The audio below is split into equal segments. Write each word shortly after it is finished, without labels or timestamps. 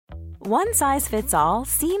One size fits all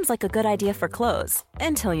seems like a good idea for clothes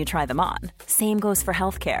until you try them on. Same goes for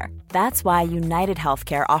healthcare. That's why United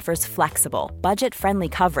Healthcare offers flexible, budget-friendly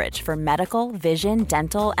coverage for medical, vision,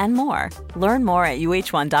 dental, and more. Learn more at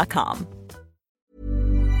uh1.com.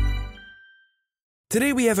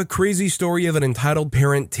 Today we have a crazy story of an entitled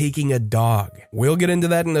parent taking a dog. We'll get into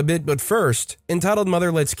that in a bit, but first, entitled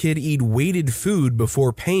mother lets kid eat weighted food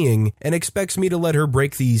before paying and expects me to let her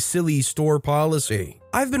break the silly store policy.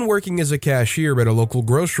 I've been working as a cashier at a local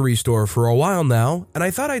grocery store for a while now, and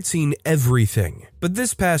I thought I'd seen everything. But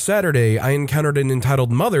this past Saturday, I encountered an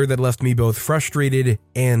entitled mother that left me both frustrated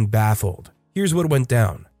and baffled. Here's what went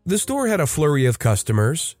down. The store had a flurry of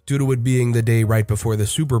customers, due to it being the day right before the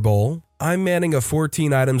Super Bowl. I'm manning a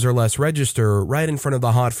 14 items or less register right in front of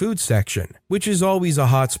the hot food section, which is always a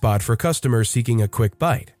hot spot for customers seeking a quick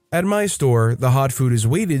bite. At my store, the hot food is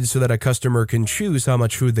weighted so that a customer can choose how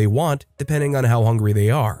much food they want depending on how hungry they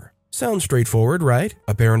are. Sounds straightforward, right?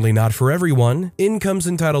 Apparently not for everyone. In comes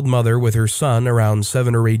entitled mother with her son, around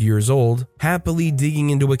 7 or 8 years old, happily digging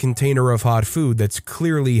into a container of hot food that's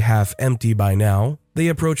clearly half empty by now. They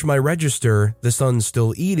approach my register, the son's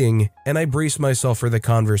still eating, and I brace myself for the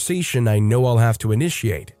conversation I know I'll have to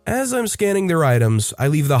initiate. As I'm scanning their items, I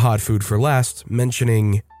leave the hot food for last,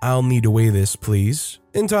 mentioning, "I'll need to weigh this, please."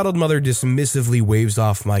 Entitled mother dismissively waves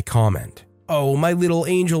off my comment. "Oh, my little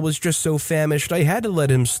angel was just so famished I had to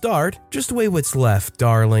let him start. Just weigh what's left,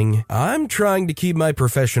 darling." I'm trying to keep my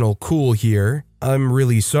professional cool here. "I'm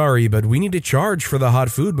really sorry, but we need to charge for the hot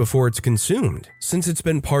food before it's consumed. Since it's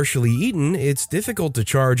been partially eaten, it's difficult to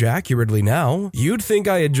charge accurately now. You'd think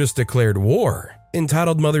I had just declared war."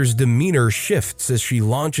 Entitled mother's demeanor shifts as she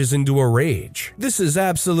launches into a rage. "This is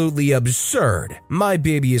absolutely absurd. My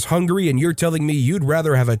baby is hungry and you're telling me you'd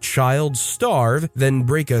rather have a child starve than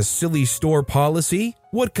break a silly store policy?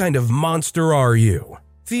 What kind of monster are you?"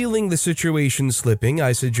 Feeling the situation slipping,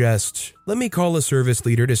 I suggest, "Let me call a service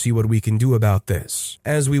leader to see what we can do about this."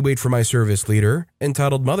 As we wait for my service leader,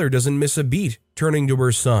 entitled mother doesn't miss a beat, turning to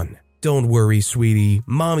her son. "Don't worry, sweetie.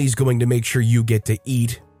 Mommy's going to make sure you get to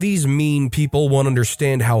eat. These mean people won't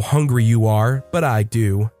understand how hungry you are, but I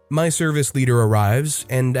do." My service leader arrives,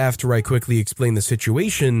 and after I quickly explain the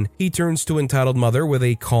situation, he turns to entitled mother with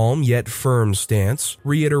a calm yet firm stance,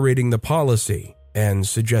 reiterating the policy, and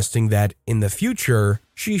suggesting that, in the future,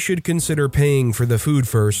 she should consider paying for the food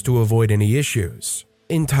first to avoid any issues.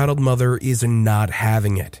 Entitled mother is not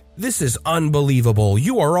having it. "This is unbelievable.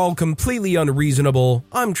 You are all completely unreasonable.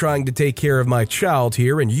 I'm trying to take care of my child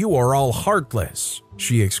here and you are all heartless,"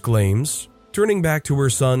 she exclaims. Turning back to her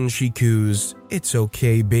son, she coos, "It's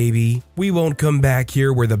okay, baby. We won't come back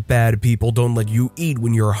here where the bad people don't let you eat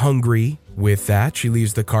when you're hungry." With that, she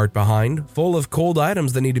leaves the cart behind, full of cold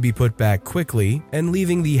items that need to be put back quickly, and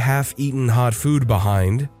leaving the half-eaten hot food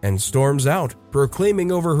behind, and storms out,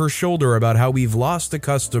 proclaiming over her shoulder about how we've lost a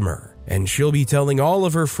customer, and she'll be telling all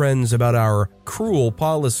of her friends about our cruel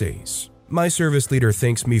policies. My service leader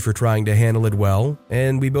thanks me for trying to handle it well,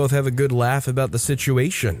 and we both have a good laugh about the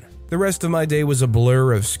situation. The rest of my day was a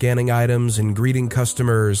blur of scanning items and greeting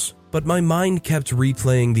customers, but my mind kept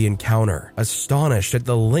replaying the encounter, astonished at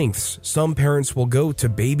the lengths some parents will go to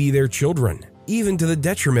baby their children, even to the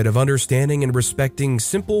detriment of understanding and respecting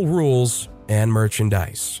simple rules and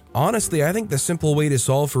merchandise. Honestly, I think the simple way to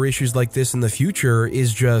solve for issues like this in the future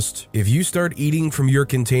is just, if you start eating from your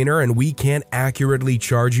container and we can't accurately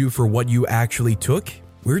charge you for what you actually took,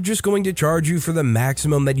 we're just going to charge you for the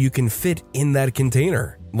maximum that you can fit in that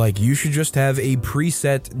container. Like, you should just have a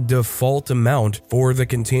preset default amount for the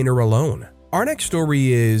container alone. Our next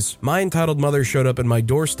story is, my entitled mother showed up at my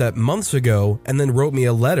doorstep months ago and then wrote me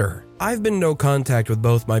a letter. I've been in no contact with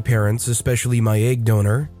both my parents, especially my egg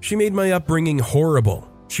donor. She made my upbringing horrible.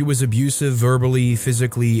 She was abusive verbally,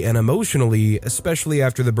 physically, and emotionally, especially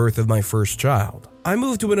after the birth of my first child. I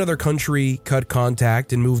moved to another country, cut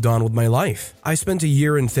contact, and moved on with my life. I spent a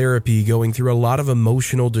year in therapy going through a lot of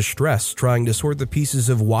emotional distress, trying to sort the pieces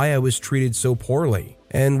of why I was treated so poorly,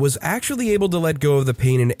 and was actually able to let go of the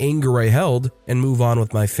pain and anger I held and move on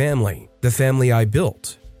with my family, the family I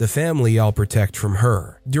built. The family I'll protect from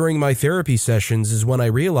her. During my therapy sessions is when I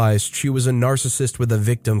realized she was a narcissist with a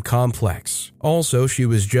victim complex. Also, she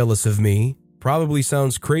was jealous of me. Probably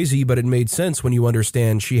sounds crazy, but it made sense when you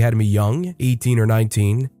understand she had me young, 18 or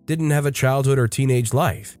 19, didn't have a childhood or teenage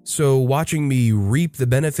life. So watching me reap the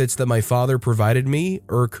benefits that my father provided me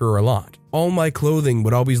irk her a lot. All my clothing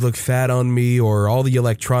would always look fat on me, or all the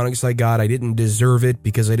electronics I got, I didn't deserve it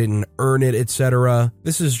because I didn't earn it, etc.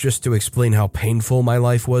 This is just to explain how painful my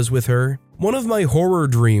life was with her. One of my horror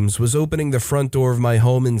dreams was opening the front door of my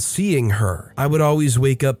home and seeing her. I would always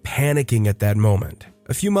wake up panicking at that moment.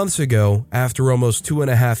 A few months ago, after almost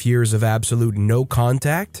 2.5 years of absolute no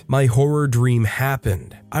contact, my horror dream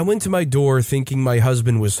happened. I went to my door thinking my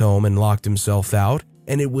husband was home and locked himself out,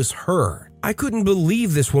 and it was her. I couldn't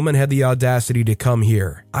believe this woman had the audacity to come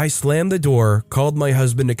here. I slammed the door, called my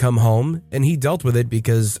husband to come home, and he dealt with it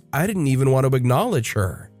because I didn't even want to acknowledge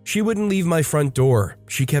her. She wouldn't leave my front door.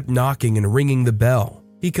 She kept knocking and ringing the bell.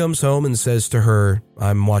 He comes home and says to her,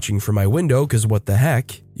 "I'm watching from my window because what the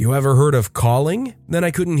heck? You ever heard of calling?" Then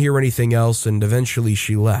I couldn't hear anything else and eventually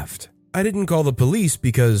she left. I didn't call the police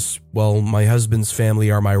because, well, my husband's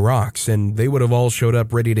family are my rocks and they would have all showed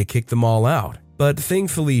up ready to kick them all out. But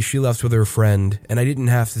thankfully she left with her friend and I didn't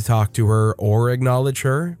have to talk to her or acknowledge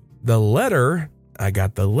her. I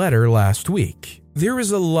got the letter last week. There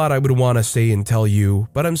is a lot I would want to say and tell you,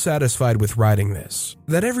 but I'm satisfied with writing this.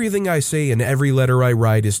 That everything I say in every letter I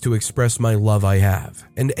write is to express my love I have,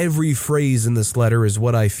 and every phrase in this letter is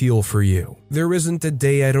what I feel for you. There isn't a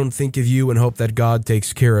day I don't think of you and hope that God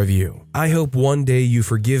takes care of you. I hope one day you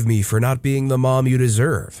forgive me for not being the mom you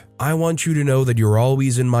deserve. I want you to know that you're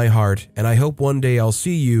always in my heart, and I hope one day I'll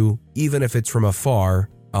see you, even if it's from afar.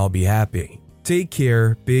 I'll be happy. Take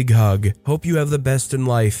care, big hug, hope you have the best in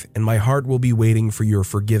life, and my heart will be waiting for your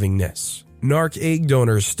forgivingness. Narc egg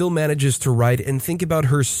donor still manages to write and think about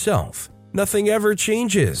herself. Nothing ever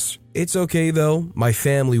changes. It's okay though, my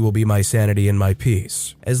family will be my sanity and my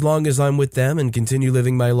peace. As long as I'm with them and continue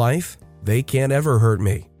living my life, they can't ever hurt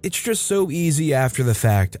me. It's just so easy after the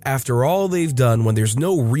fact, after all they've done when there's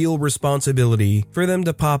no real responsibility, for them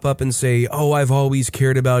to pop up and say, "Oh, I've always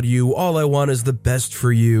cared about you, all I want is the best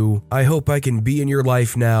for you. I hope I can be in your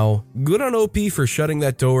life now." Good on OP for shutting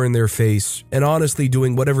that door in their face, and honestly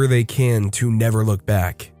doing whatever they can to never look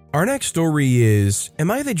back. Our next story is, am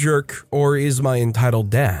I the jerk or is my entitled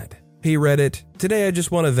dad? Hey Reddit, today I just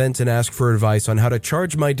want to vent and ask for advice on how to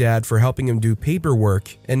charge my dad for helping him do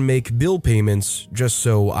paperwork and make bill payments just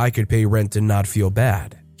so I could pay rent and not feel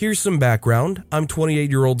bad. Here's some background. I'm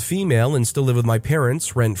 28-year-old female and still live with my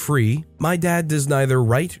parents rent-free. My dad does neither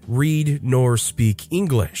write, read, nor speak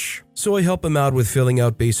English, so I help him out with filling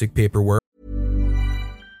out basic paperwork.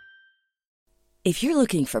 If you're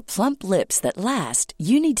looking for plump lips that last,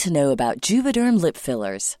 you need to know about Juvederm lip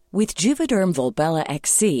fillers. With Juvederm Volbella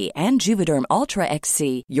XC and Juvederm Ultra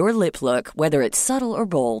XC, your lip look, whether it's subtle or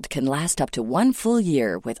bold, can last up to 1 full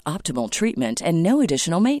year with optimal treatment and no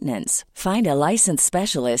additional maintenance. Find a licensed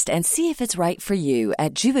specialist and see if it's right for you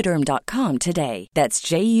at Juvederm.com today. That's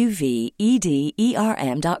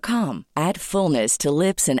JUVEDERM.com. Add fullness to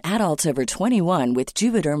lips in adults over 21 with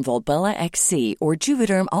Juvederm Volbella XC or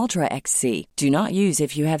Juvederm Ultra XC. Do not use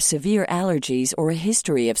if you have severe allergies or a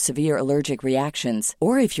history of severe allergic reactions,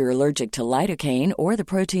 or if you're allergic to lidocaine or the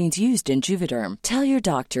proteins used in Juvederm. Tell your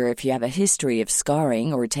doctor if you have a history of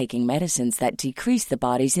scarring or taking medicines that decrease the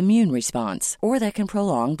body's immune response or that can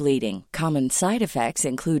prolong bleeding. Common side effects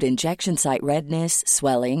include injection site redness,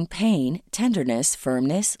 swelling, pain, tenderness,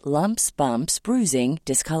 firmness, lumps, bumps, bruising,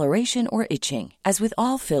 discoloration, or itching. As with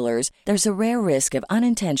all fillers, there's a rare risk of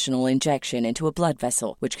unintentional injection into a blood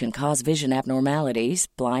vessel, which can cause vision abnormalities,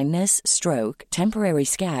 blindness, stroke, temporary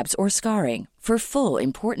scabs, or scarring. For full,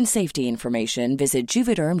 important safety information, visit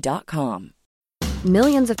Juvederm.com.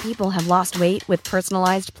 Millions of people have lost weight with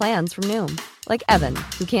personalized plans from Noom. Like Evan,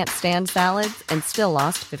 who can't stand salads and still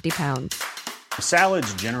lost 50 pounds.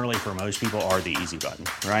 Salads generally for most people are the easy button,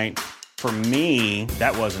 right? For me,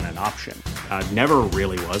 that wasn't an option. I never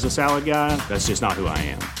really was a salad guy. That's just not who I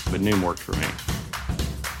am. But Noom worked for me.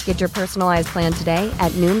 Get your personalized plan today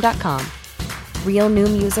at Noom.com. Real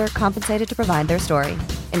Noom user compensated to provide their story.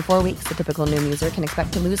 In 4 weeks, the typical Noom user can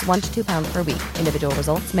expect to lose 1 to 2 pounds per week. Individual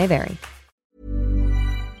results may vary.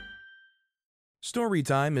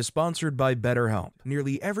 Storytime is sponsored by BetterHelp.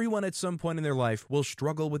 Nearly everyone at some point in their life will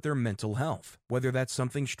struggle with their mental health, whether that's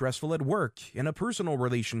something stressful at work, in a personal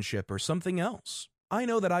relationship, or something else. I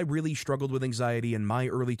know that I really struggled with anxiety in my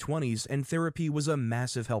early 20s, and therapy was a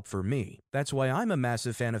massive help for me. That's why I'm a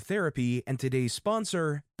massive fan of therapy and today's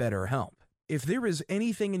sponsor, BetterHelp. If there is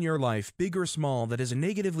anything in your life, big or small, that is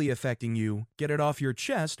negatively affecting you, get it off your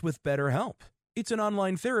chest with BetterHelp. It's an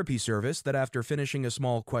online therapy service that, after finishing a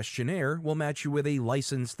small questionnaire, will match you with a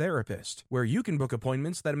licensed therapist, where you can book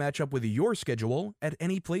appointments that match up with your schedule at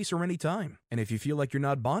any place or any time. And if you feel like you're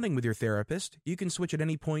not bonding with your therapist, you can switch at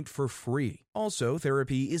any point for free. Also,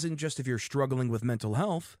 therapy isn't just if you're struggling with mental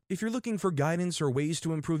health. If you're looking for guidance or ways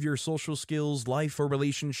to improve your social skills, life, or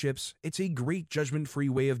relationships, it's a great judgment-free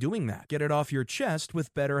way of doing that. Get it off your chest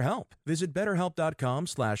with BetterHelp. Visit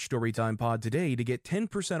BetterHelp.com/StorytimePod today to get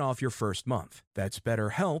 10% off your first month. That's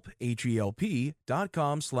BetterHelp,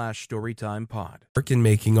 HELP.com/StorytimePod. In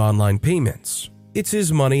making online payments. It's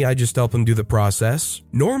his money, I just help him do the process.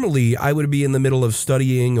 Normally, I would be in the middle of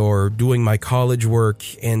studying or doing my college work,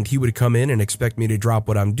 and he would come in and expect me to drop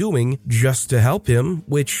what I'm doing just to help him,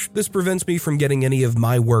 which this prevents me from getting any of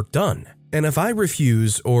my work done. And if I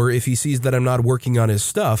refuse, or if he sees that I'm not working on his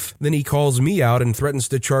stuff, then he calls me out and threatens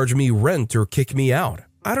to charge me rent or kick me out.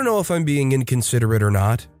 I don't know if I'm being inconsiderate or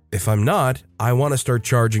not. If I'm not, I want to start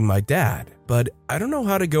charging my dad, but I don't know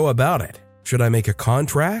how to go about it. Should I make a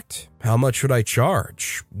contract? How much should I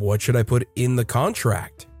charge? What should I put in the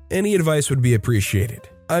contract? Any advice would be appreciated.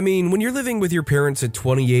 I mean, when you're living with your parents at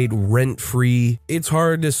 28 rent-free, it's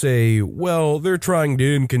hard to say, well, they're trying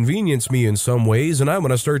to inconvenience me in some ways and I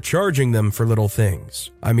want to start charging them for little things.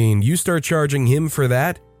 I mean, you start charging him for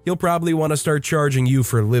that, he'll probably want to start charging you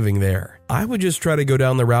for living there. I would just try to go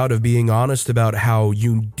down the route of being honest about how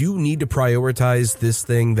you do need to prioritize this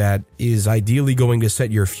thing that is ideally going to set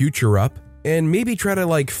your future up, and maybe try to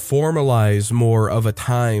formalize more of a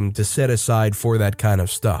time to set aside for that kind of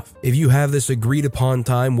stuff. If you have this agreed upon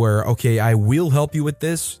time where, okay, I will help you with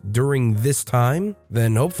this during this time,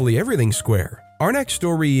 then hopefully everything's square. Our next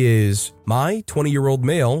story is, my 20-year-old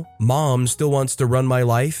male mom still wants to run my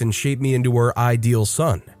life and shape me into her ideal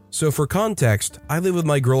son. So for context, I live with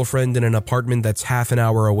my girlfriend in an apartment that's half an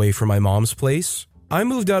hour away from my mom's place. I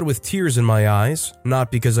moved out with tears in my eyes,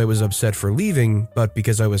 not because I was upset for leaving, but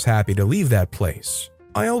because I was happy to leave that place.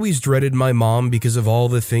 I always dreaded my mom because of all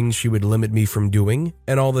the things she would limit me from doing,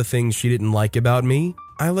 and all the things she didn't like about me.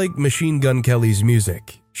 I like Machine Gun Kelly's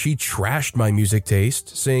music. She trashed my music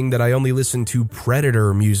taste, saying that I only listened to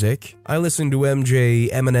Predator music. I listened to MJ,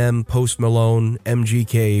 Eminem, Post Malone,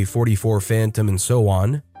 MGK, 44 Phantom, and so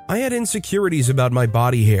on. I had insecurities about my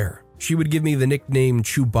body hair. She would give me the nickname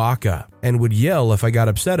Chewbacca and would yell if I got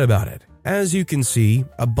upset about it. As you can see,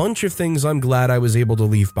 a bunch of things I'm glad I was able to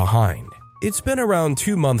leave behind. It's been around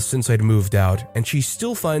 2 months since I'd moved out, and she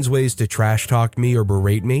still finds ways to trash talk me or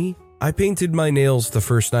berate me. I painted my nails the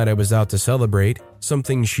first night I was out to celebrate,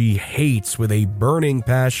 something she hates with a burning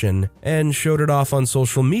passion, and showed it off on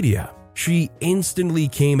social media. She instantly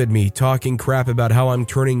came at me talking crap about how I'm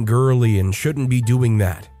turning girly and shouldn't be doing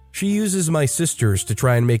that. She uses my sisters to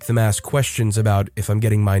try and make them ask questions about if I'm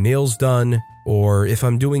getting my nails done or if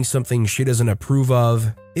I'm doing something she doesn't approve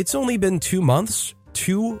of. It's only been 2 months,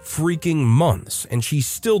 2 freaking months, and she's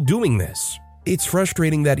still doing this. It's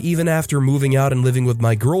frustrating that even after moving out and living with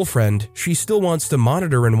my girlfriend, she still wants to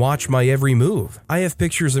monitor and watch my every move. I have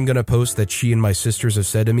pictures I'm gonna post that she and my sisters have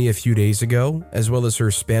said to me a few days ago, as well as her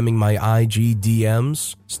spamming my IG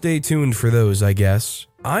DMs. Stay tuned for those, I guess.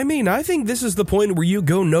 I mean, I think this is the point where you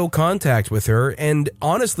go no contact with her, and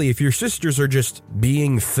honestly, if your sisters are just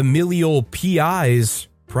being familial PIs,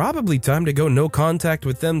 probably time to go no contact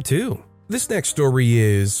with them too. This next story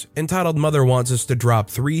is, entitled Mother Wants Us to Drop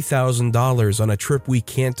 $3,000 on a Trip We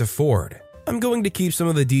Can't Afford. I'm going to keep some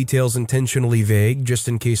of the details intentionally vague just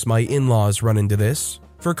in case my in-laws run into this.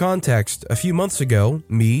 For context, a few months ago,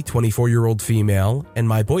 me, 24-year-old female, and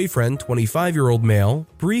my boyfriend, 25-year-old male,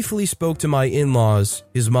 briefly spoke to my in-laws,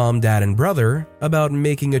 his mom, dad, and brother, about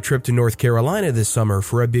making a trip to North Carolina this summer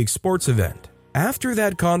for a big sports event. After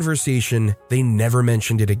that conversation, they never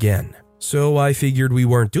mentioned it again. So I figured we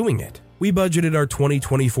weren't doing it. We budgeted our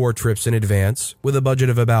 2024 trips in advance, with a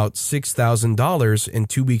budget of about $6,000 and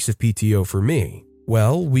 2 weeks of PTO for me.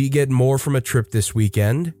 Well, we get more from a trip this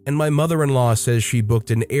weekend, and my mother-in-law says she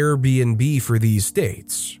booked an Airbnb for these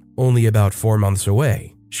dates, only about 4 months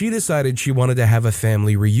away. She decided she wanted to have a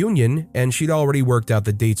family reunion, and she'd already worked out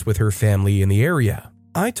the dates with her family in the area.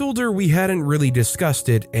 I told her we hadn't really discussed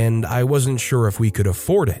it, and I wasn't sure if we could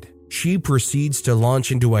afford it. She proceeds to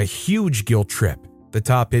launch into a huge guilt trip. The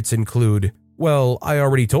top hits include, well, I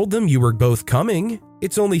already told them you were both coming.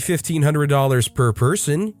 It's only $1,500 per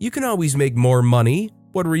person. You can always make more money.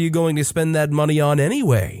 What were you going to spend that money on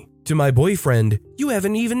anyway? To my boyfriend, you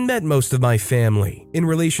haven't even met most of my family. In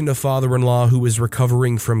relation to father-in-law who is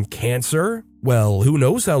recovering from cancer? Well, who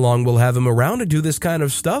knows how long we'll have him around to do this kind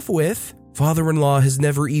of stuff with? Father-in-law has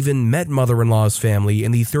never even met mother-in-law's family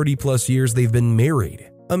in the 30-plus years they've been married.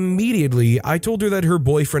 Immediately, I told her that her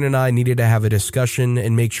boyfriend and I needed to have a discussion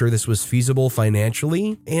and make sure this was feasible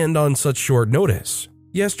financially and on such short notice.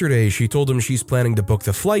 Yesterday, she told him she's planning to book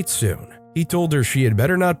the flight soon. He told her she had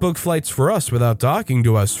better not book flights for us without talking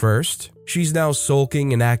to us first. She's now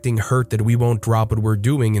sulking and acting hurt that we won't drop what we're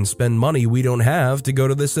doing and spend money we don't have to go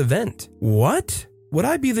to this event. What? Would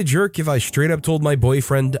I be the jerk if I straight up told my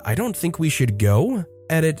boyfriend I don't think we should go?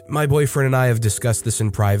 Edit, my boyfriend and I have discussed this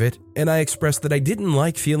in private, and I expressed that I didn't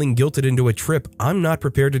like feeling guilted into a trip I'm not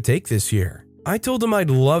prepared to take this year. I told him I'd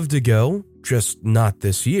love to go, just not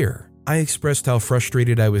this year. I expressed how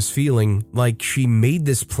frustrated I was feeling, like she made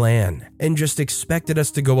this plan and just expected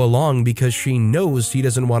us to go along because she knows he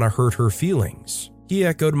doesn't want to hurt her feelings. He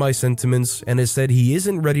echoed my sentiments and has said he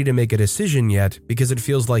isn't ready to make a decision yet because it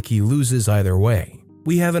feels like he loses either way.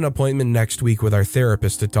 We have an appointment next week with our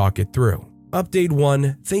therapist to talk it through. Update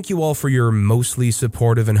 1, thank you all for your mostly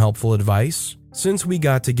supportive and helpful advice. Since we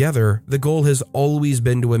got together, the goal has always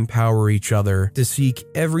been to empower each other to seek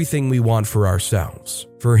everything we want for ourselves.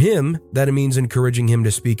 For him, that means encouraging him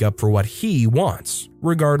to speak up for what he wants,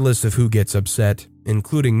 regardless of who gets upset,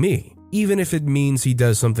 including me. Even if it means he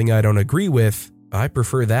does something I don't agree with, I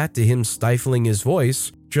prefer that to him stifling his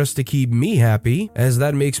voice just to keep me happy, as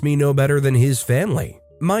that makes me no better than his family.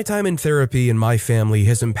 My time in therapy and my family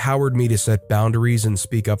has empowered me to set boundaries and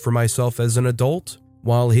speak up for myself as an adult,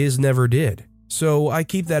 while his never did. So I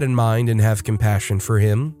keep that in mind and have compassion for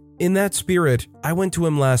him. In that spirit, I went to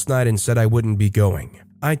him last night and said I wouldn't be going.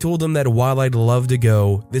 I told him that while I'd love to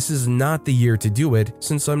go, this is not the year to do it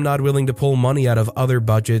since I'm not willing to pull money out of other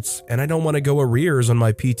budgets and I don't want to go arrears on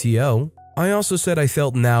my PTO. I also said I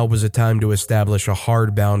felt now was a time to establish a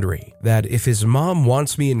hard boundary, that if his mom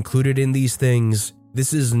wants me included in these things,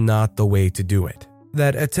 this is not the way to do it.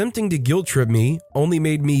 That attempting to guilt trip me only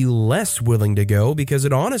made me less willing to go because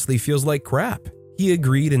it honestly feels like crap. He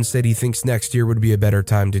agreed and said he thinks next year would be a better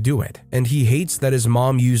time to do it, and he hates that his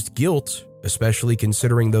mom used guilt, especially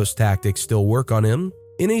considering those tactics still work on him.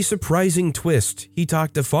 In a surprising twist, he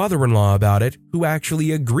talked to father-in-law about it, who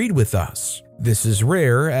actually agreed with us. This is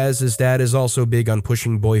rare, as his dad is also big on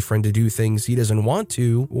pushing boyfriend to do things he doesn't want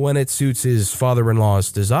to when it suits his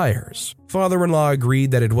father-in-law's desires. Father-in-law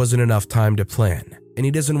agreed that it wasn't enough time to plan, and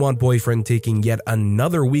he doesn't want boyfriend taking yet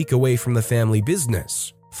another week away from the family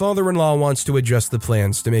business. Father-in-law wants to adjust the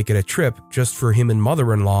plans to make it a trip just for him and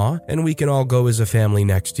mother-in-law, and we can all go as a family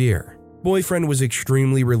next year. Boyfriend was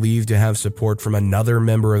extremely relieved to have support from another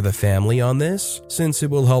member of the family on this, since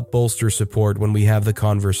it will help bolster support when we have the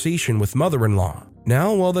conversation with mother-in-law.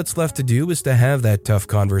 Now, all that's left to do is to have that tough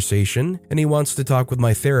conversation, and he wants to talk with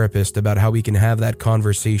my therapist about how we can have that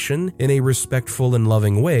conversation in a respectful and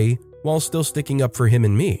loving way while still sticking up for him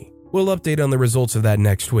and me. We'll update on the results of that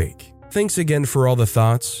next week. Thanks again for all the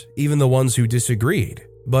thoughts, even the ones who disagreed.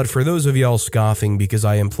 But for those of y'all scoffing because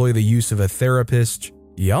I employ the use of a therapist,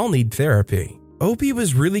 y'all need therapy. Opie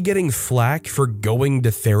was really getting flack for going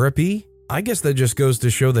to therapy? I guess that just goes to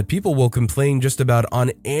show that people will complain just about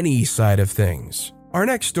on any side of things. Our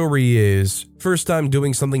next story is, first time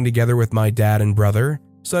doing something together with my dad and brother,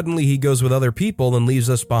 suddenly he goes with other people and leaves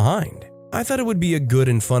us behind. I thought it would be a good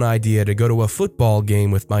and fun idea to go to a football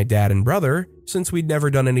game with my dad and brother, since we'd never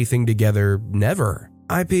done anything together, never.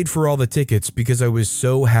 I paid for all the tickets because I was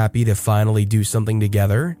so happy to finally do something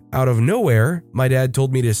together. Out of nowhere, my dad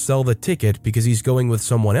told me to sell the ticket because he's going with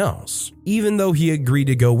someone else, even though he agreed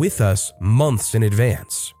to go with us months in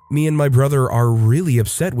advance. Me and my brother are really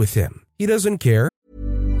upset with him. He doesn't care.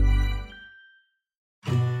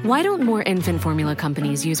 Why don't more infant formula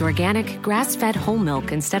companies use organic, grass-fed whole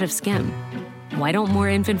milk instead of skim? Why don't more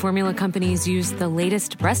infant formula companies use the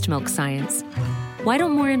latest breast milk science? Why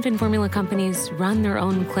don't more infant formula companies run their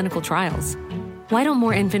own clinical trials? Why don't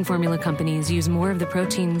more infant formula companies use more of the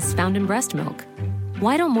proteins found in breast milk?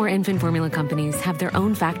 Why don't more infant formula companies have their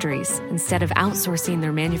own factories instead of outsourcing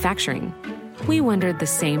their manufacturing? We wondered the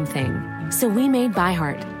same thing. So we made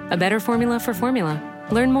ByHeart, a better formula for formula.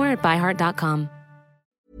 Learn more at byheart.com.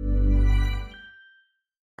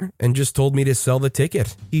 And just told me to sell the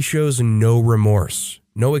ticket. He shows no remorse.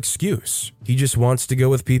 No excuse. He just wants to go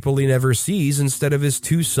with people he never sees instead of his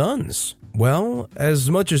 2 sons. Well, as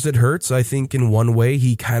much as it hurts, I think in one way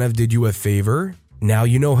he kind of did you a favor. Now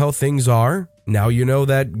you know how things are. Now you know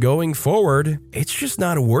that going forward, it's just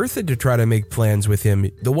not worth it to try to make plans with him.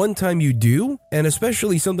 The one time you do, and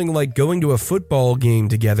especially something like going to a football game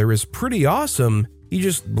together is pretty awesome, he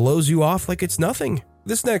just blows you off like it's nothing.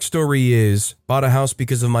 This next story is, bought a house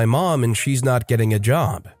because of my mom and she's not getting a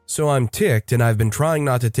job. So I'm ticked and I've been trying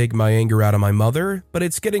not to take my anger out of my mother, but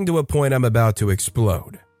it's getting to a point I'm about to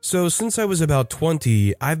explode. So since I was about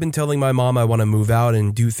 20, I've been telling my mom I want to move out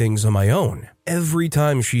and do things on my own. Every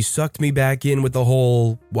time she sucked me back in with the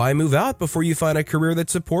whole, why move out before you find a career that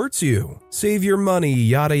supports you? Save your money,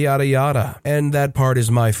 yada yada yada. And that part is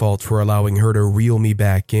my fault for allowing her to reel me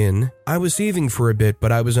back in. I was saving for a bit,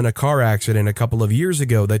 but I was in a car accident a couple of years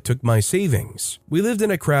ago that took my savings. We lived in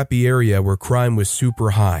a crappy area where crime was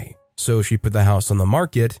super high. So she put the house on the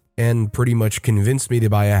market and pretty much convinced me to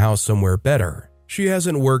buy a house somewhere better. She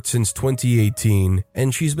hasn't worked since 2018,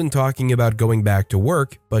 and she's been talking about going back to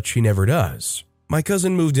work, but she never does. My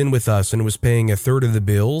cousin moved in with us and was paying a third of the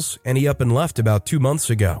bills, and he up and left about 2 months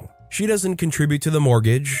ago. She doesn't contribute to the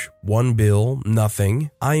mortgage, one bill, nothing.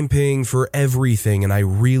 I'm paying for everything and I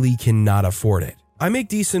really cannot afford it. I make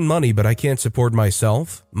decent money, but I can't support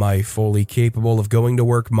myself, my fully capable of going to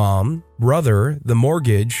work mom, brother, the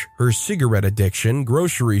mortgage, her cigarette addiction,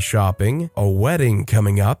 grocery shopping, a wedding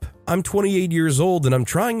coming up. I'm 28 years old and I'm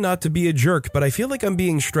trying not to be a jerk, but I feel like I'm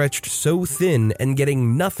being stretched so thin and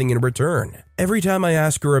getting nothing in return. Every time I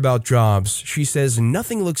ask her about jobs, she says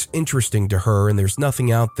nothing looks interesting to her and there's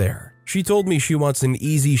nothing out there. She told me she wants an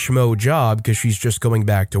easy schmo job because she's just going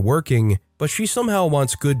back to working, but she somehow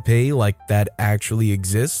wants good pay like that actually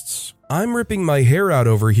exists. I'm ripping my hair out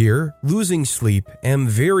over here, losing sleep, am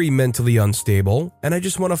very mentally unstable, and I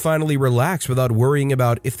just want to finally relax without worrying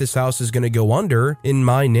about if this house is going to go under in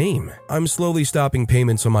my name. I'm slowly stopping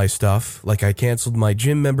payments on my stuff, like I canceled my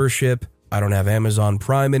gym membership, I don't have Amazon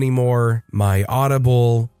Prime anymore, my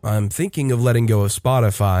Audible, I'm thinking of letting go of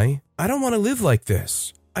Spotify. I don't want to live like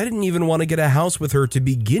this. I didn't even want to get a house with her to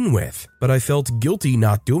begin with, but I felt guilty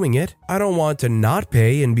not doing it. I don't want to not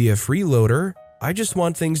pay and be a freeloader. I just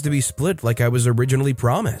want things to be split like I was originally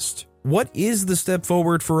promised. What is the step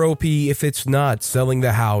forward for OP if it's not selling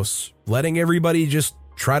the house, letting everybody just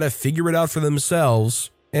try to figure it out for themselves,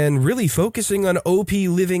 and really focusing on OP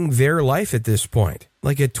living their life at this point?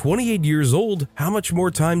 Like at 28 years old, how much more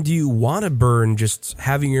time do you want to burn just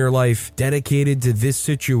having your life dedicated to this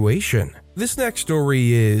situation? This next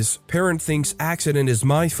story is, parent thinks accident is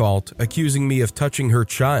my fault, accusing me of touching her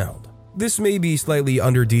child. This may be slightly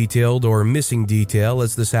under-detailed or missing detail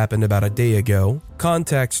as this happened about a day ago.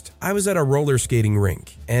 Context, I was at a roller skating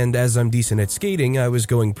rink, and as I'm decent at skating, I was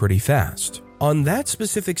going pretty fast. On that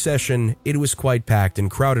specific session, it was quite packed and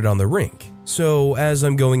crowded on the rink. So as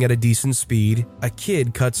I'm going at a decent speed, a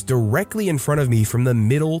kid cuts directly in front of me from the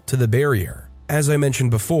middle to the barrier. As I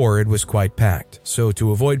mentioned before, it was quite packed, so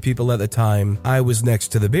to avoid people at the time, I was next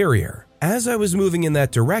to the barrier. As I was moving in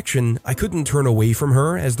that direction, I couldn't turn away from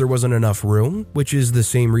her as there wasn't enough room, which is the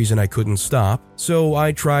same reason I couldn't stop, so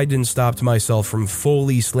I tried and stopped myself from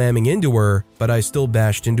fully slamming into her, but I still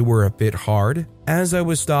bashed into her a bit hard. As I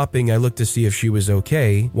was stopping, I looked to see if she was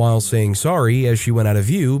okay, while saying sorry as she went out of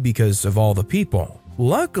view because of all the people.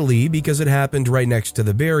 Luckily, because it happened right next to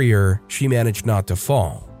the barrier, she managed not to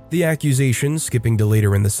fall. The accusation skipping to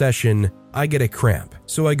later in the session, I get a cramp,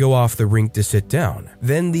 so I go off the rink to sit down.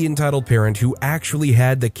 Then the entitled parent who actually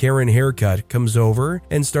had the Karen haircut comes over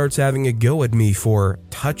and starts having a go at me for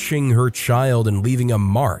touching her child and leaving a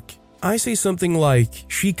mark. I say something like,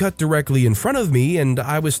 she cut directly in front of me and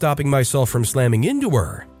I was stopping myself from slamming into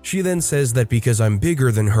her. She then says that because I'm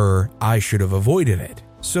bigger than her, I should have avoided it.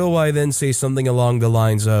 So I then say something along the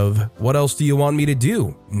lines of, what else do you want me to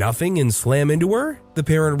do? Nothing and slam into her? The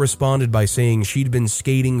parent responded by saying she'd been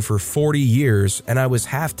skating for 40 years and I was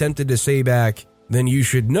half tempted to say back, then you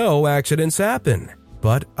should know accidents happen.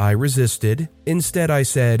 But I resisted. Instead I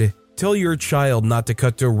said, tell your child not to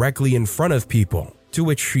cut directly in front of people. To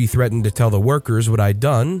which she threatened to tell the workers what I'd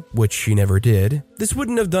done, which she never did. This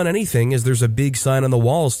wouldn't have done anything as there's a big sign on the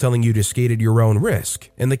walls telling you to skate at your own risk,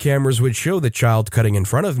 and the cameras would show the child cutting in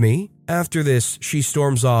front of me. After this, she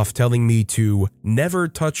storms off telling me to never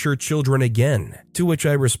touch her children again, to which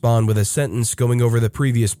I respond with a sentence going over the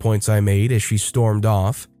previous points I made as she stormed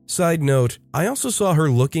off. Side note, I also saw her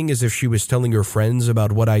looking as if she was telling her friends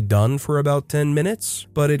about what I'd done for about 10 minutes,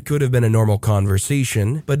 but it could have been a normal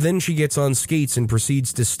conversation. But then she gets on skates and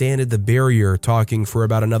proceeds to stand at the barrier talking for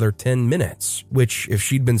about another 10 minutes, which if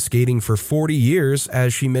she'd been skating for 40 years,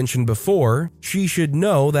 as she mentioned before, she should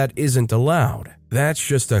know that isn't allowed. That's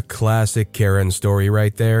just a classic Karen story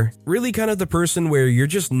right there. Really kind of the person where you're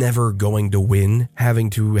just never going to win, having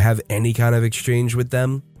to have any kind of exchange with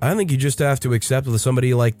them. I think you just have to accept with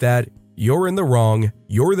somebody like that, you're in the wrong,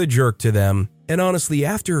 you're the jerk to them, and honestly,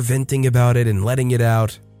 after venting about it and letting it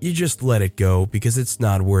out, you just let it go because it's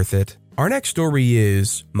not worth it. Our next story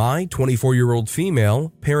is, my 24-year-old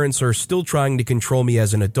female, parents are still trying to control me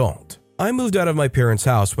as an adult. I moved out of my parents'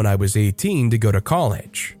 house when I was 18 to go to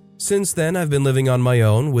college. Since then, I've been living on my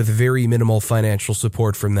own with very minimal financial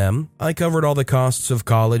support from them. I covered all the costs of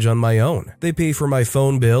college on my own. They pay for my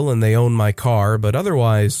phone bill and they own my car, but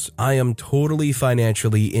otherwise, I am totally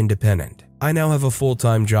financially independent. I now have a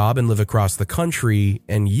full-time job and live across the country,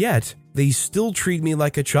 and yet, they still treat me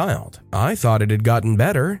like a child. I thought it had gotten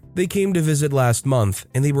better. They came to visit last month,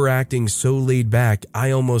 and they were acting so laid back,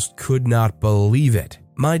 I almost could not believe it.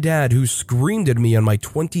 My dad, who screamed at me on my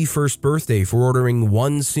 21st birthday for ordering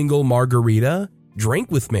one single margarita,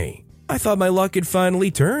 drank with me. I thought my luck had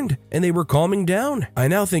finally turned, and they were calming down. I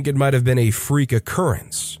now think it might have been a freak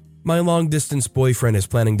occurrence. My long-distance boyfriend is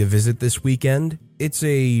planning to visit this weekend. It's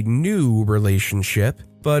a new relationship.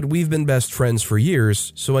 but we've been best friends for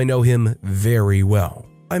years, so I know him very well.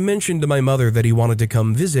 I mentioned to my mother that he wanted to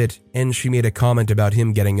come visit, and she made a comment about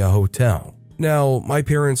him getting a hotel. Now, my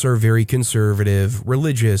parents are very conservative,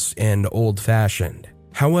 religious, and old-fashioned.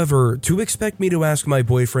 However, to expect me to ask my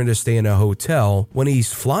boyfriend to stay in a hotel when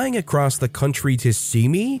he's flying across the country to see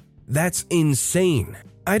me? That's insane.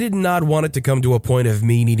 I did not want it to come to a point of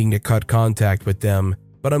me needing to cut contact with them,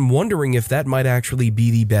 but I'm wondering if that might actually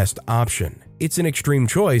be the best option. It's an extreme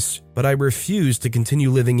choice, but I refuse to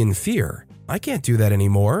continue living in fear. I can't do that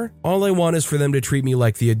anymore. All I want is for them to treat me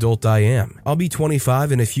like the adult I am. I'll be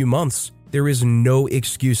 25 in a few months. There is no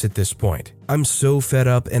excuse at this point. I'm so fed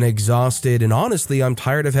up and exhausted, and honestly, I'm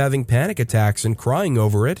tired of having panic attacks and crying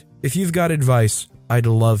over it. If you've got advice, I'd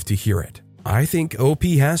love to hear it. I think OP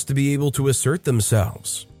has to be able to assert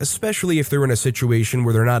themselves, especially if they're in a situation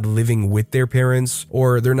where they're not living with their parents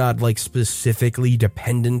or they're not specifically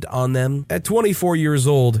dependent on them. At 24 years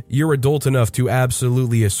old, you're adult enough to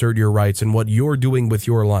absolutely assert your rights and what you're doing with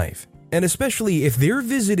your life. And especially if they're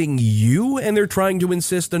visiting you and they're trying to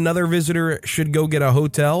insist another visitor should go get a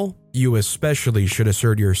hotel, you especially should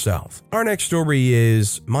assert yourself. Our next story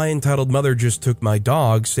is, my entitled mother just took my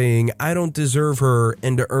dog, saying I don't deserve her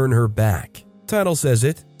and to earn her back. Title says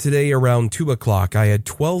it, today around 2 o'clock I had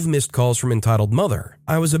 12 missed calls from entitled mother.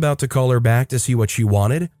 I was about to call her back to see what she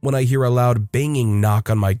wanted when I hear a loud banging knock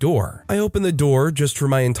on my door. I open the door just for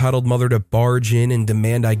my entitled mother to barge in and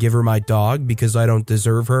demand I give her my dog because I don't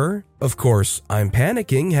deserve her. Of course, I'm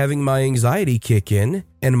panicking, having my anxiety kick in,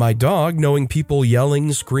 and my dog, knowing people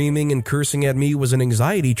yelling, screaming, and cursing at me was an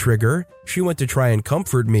anxiety trigger, she went to try and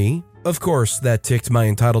comfort me. Of course, that ticked my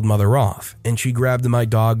entitled mother off, and she grabbed my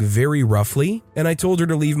dog very roughly, and I told her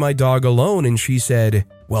to leave my dog alone, and she said,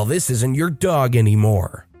 "Well, this isn't your dog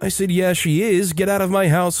anymore." I said, "Yeah, she is. Get out of my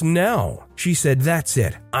house now." She said, "That's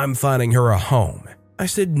it. I'm finding her a home." I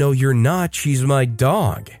said, "No, you're not. She's my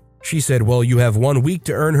dog." She said, "Well, you have 1 week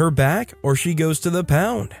to earn her back, or she goes to the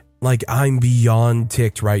pound." Like, I'm beyond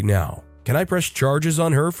ticked right now. Can I press charges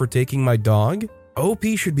on her for taking my dog?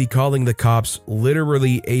 OP should be calling the cops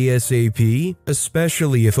literally ASAP,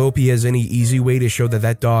 especially if OP has any easy way to show that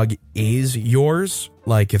that dog is yours.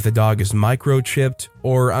 Like if the dog is microchipped,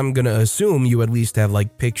 or I'm gonna assume you at least have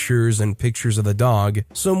pictures and pictures of the dog,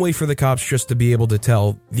 some way for the cops just to be able to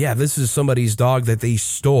tell, yeah, this is somebody's dog that they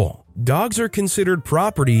stole. Dogs are considered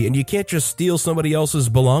property and you can't just steal somebody else's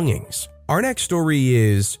belongings. Our next story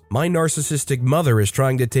is, my narcissistic mother is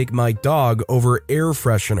trying to take my dog over air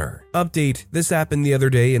freshener. Update, this happened the other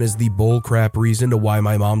day and is the bullcrap reason to why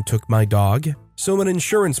my mom took my dog. So an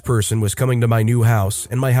insurance person was coming to my new house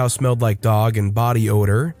and my house smelled like dog and body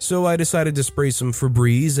odor, so I decided to spray some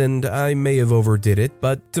Febreze and I may have overdid it,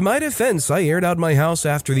 but to my defense, I aired out my house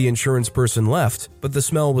after the insurance person left, but the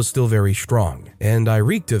smell was still very strong, and I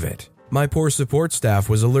reeked of it. My poor support staff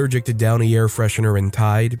was allergic to Downy air freshener and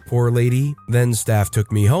Tide, poor lady. Then staff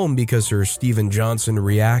took me home because her Steven Johnson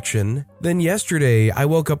reaction. Then yesterday, I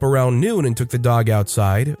woke up around noon and took the dog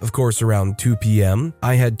outside, of course around 2 p.m.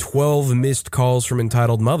 I had 12 missed calls from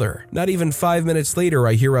entitled mother. Not even 5 minutes later,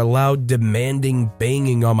 I hear a loud demanding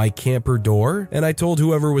banging on my camper door, and I told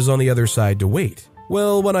whoever was on the other side to wait.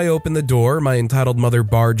 Well, when I opened the door, my entitled mother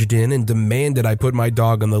barged in and demanded I put my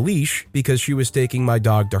dog on the leash because she was taking my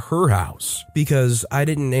dog to her house because I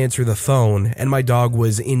didn't answer the phone and my dog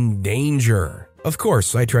was in danger. Of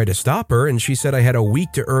course, I tried to stop her and she said I had a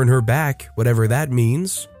week to earn her back, whatever that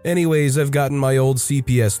means. Anyways, I've gotten my old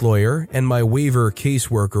CPS lawyer and my waiver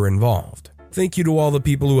caseworker involved. Thank you to all the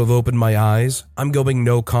people who have opened my eyes. I'm going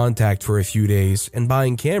no contact for a few days and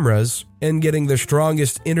buying cameras and getting the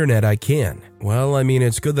strongest internet I can. Well, I mean,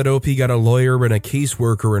 it's good that OP got a lawyer and a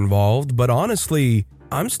caseworker involved, but honestly,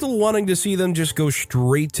 I'm still wanting to see them just go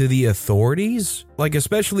straight to the authorities.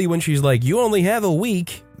 Especially when she's like, you only have a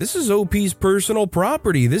week. This is OP's personal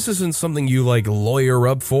property. This isn't something you lawyer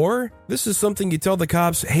up for. This is something you tell the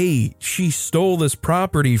cops, hey, she stole this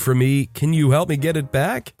property from me. Can you help me get it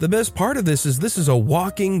back? The best part of this is a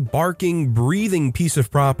walking, barking, breathing piece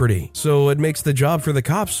of property. So it makes the job for the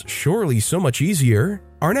cops surely so much easier.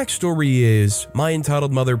 Our next story is, my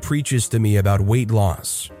entitled mother preaches to me about weight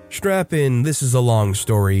loss. Strap in, this is a long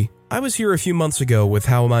story. I was here a few months ago with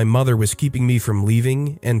how my mother was keeping me from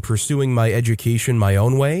leaving and pursuing my education my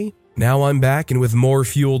own way. Now I'm back and with more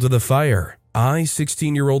fuel to the fire. I,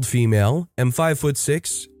 16-year-old female, am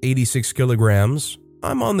 5'6", 86 kilograms.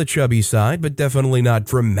 I'm on the chubby side, but definitely not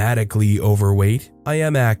dramatically overweight. I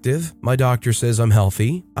am active. My doctor says I'm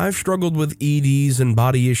healthy. I've struggled with EDs and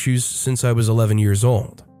body issues since I was 11 years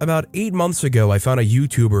old. About 8 months ago, I found a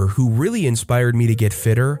YouTuber who really inspired me to get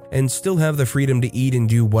fitter and still have the freedom to eat and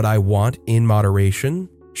do what I want in moderation.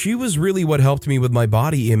 She was really what helped me with my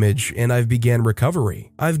body image, and I've began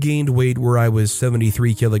recovery. I've gained weight where I was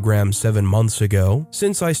 73 kilograms 7 months ago.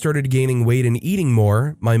 Since I started gaining weight and eating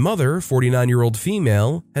more, my mother, 49-year-old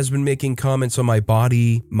female, has been making comments on my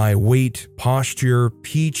body, my weight, posture,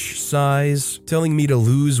 peach size, telling me to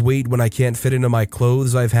lose weight when I can't fit into my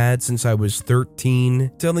clothes I've had since I was 13,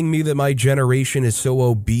 telling me that my generation is so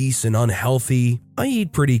obese and unhealthy. I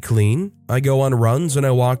eat pretty clean. I go on runs and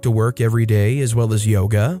I walk to work every day as well as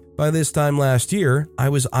yoga. By this time last year, I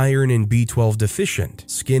was iron and B12 deficient,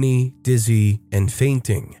 skinny, dizzy, and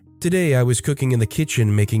fainting. Today I was cooking in the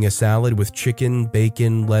kitchen making a salad with chicken,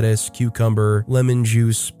 bacon, lettuce, cucumber, lemon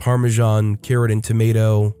juice, parmesan, carrot and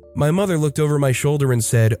tomato. My mother looked over my shoulder and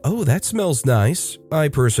said, "Oh, that smells nice." I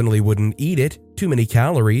personally wouldn't eat it, too many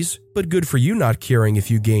calories, but good for you not caring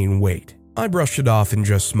if you gain weight. I brushed it off and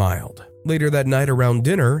just smiled. Later that night around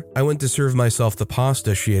dinner, I went to serve myself the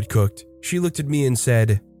pasta she had cooked. She looked at me and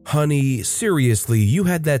said, "Honey, seriously, you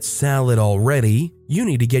had that salad already. You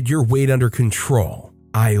need to get your weight under control."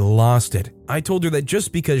 I lost it. I told her that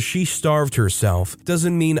just because she starved herself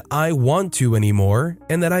doesn't mean I want to anymore,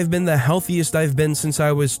 and that I've been the healthiest I've been since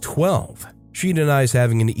I was 12. She denies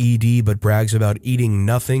having an ED but brags about eating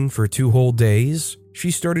nothing for 2 whole days.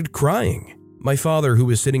 She started crying. My father, who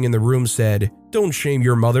was sitting in the room, said, "Don't shame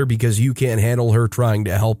your mother because you can't handle her trying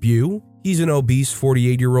to help you." He's an obese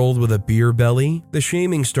 48-year-old with a beer belly. The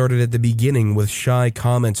shaming started at the beginning with shy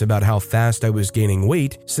comments about how fast I was gaining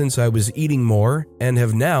weight since I was eating more, and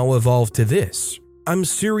have now evolved to this. I'm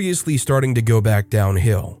seriously starting to go back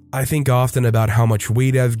downhill. I think often about how much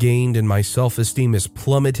weight I've gained and my self-esteem is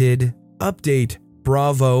plummeted. Update: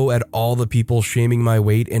 bravo at all the people shaming my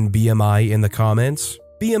weight and BMI in the comments.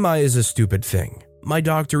 BMI is a stupid thing. My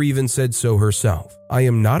doctor even said so herself. I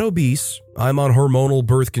am not obese. I'm on hormonal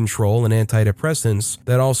birth control and antidepressants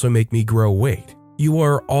that also make me grow weight. You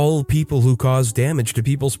are all people who cause damage to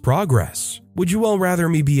people's progress. Would you all rather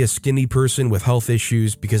me be a skinny person with health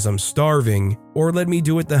issues because I'm starving, or let me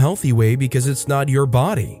do it the healthy way because it's not your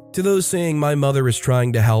body? To those saying my mother is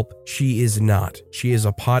trying to help, she is not. She is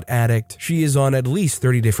a pot addict. She is on at least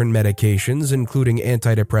 30 different medications, including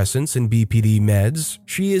antidepressants and BPD meds.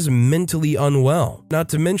 She is mentally unwell. Not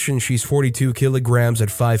to mention she's 42 kilograms at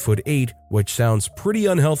 5'8", which sounds pretty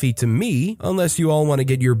unhealthy to me, unless you all want to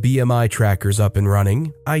get your BMI trackers up and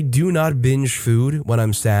running. I do not binge food when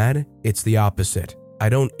I'm sad. It's the opposite. I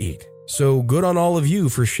don't eat. So good on all of you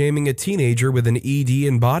for shaming a teenager with an ED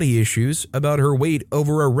and body issues about her weight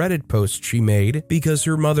over a Reddit post she made because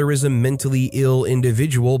her mother is a mentally ill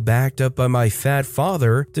individual backed up by my fat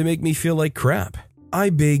father to make me feel like crap. I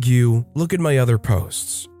beg you, look at my other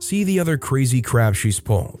posts. See the other crazy crap she's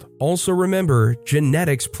pulled. Also remember,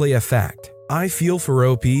 genetics play a fact. I feel for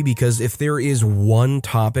OP because if there is one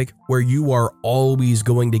topic where you are always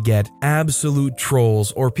going to get absolute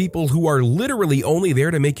trolls or people who are literally only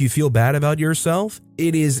there to make you feel bad about yourself,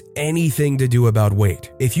 it is anything to do about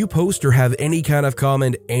weight. If you post or have any kind of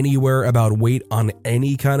comment anywhere about weight on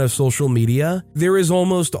any kind of social media, there is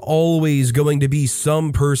almost always going to be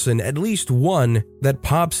some person, at least one, that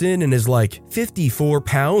pops in and is like, 54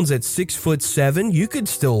 pounds at 6'7", you could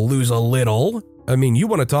still lose a little. I mean, you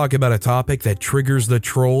want to talk about a topic that triggers the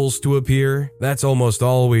trolls to appear? That's almost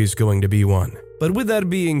always going to be one. But with that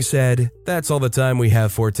being said, that's all the time we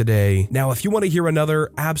have for today. Now, if you want to hear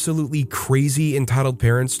another absolutely crazy entitled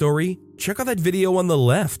parent story, check out that video on the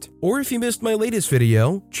left. Or if you missed my latest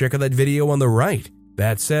video, check out that video on the right.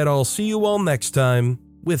 That said, I'll see you all next time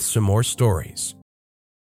with some more stories.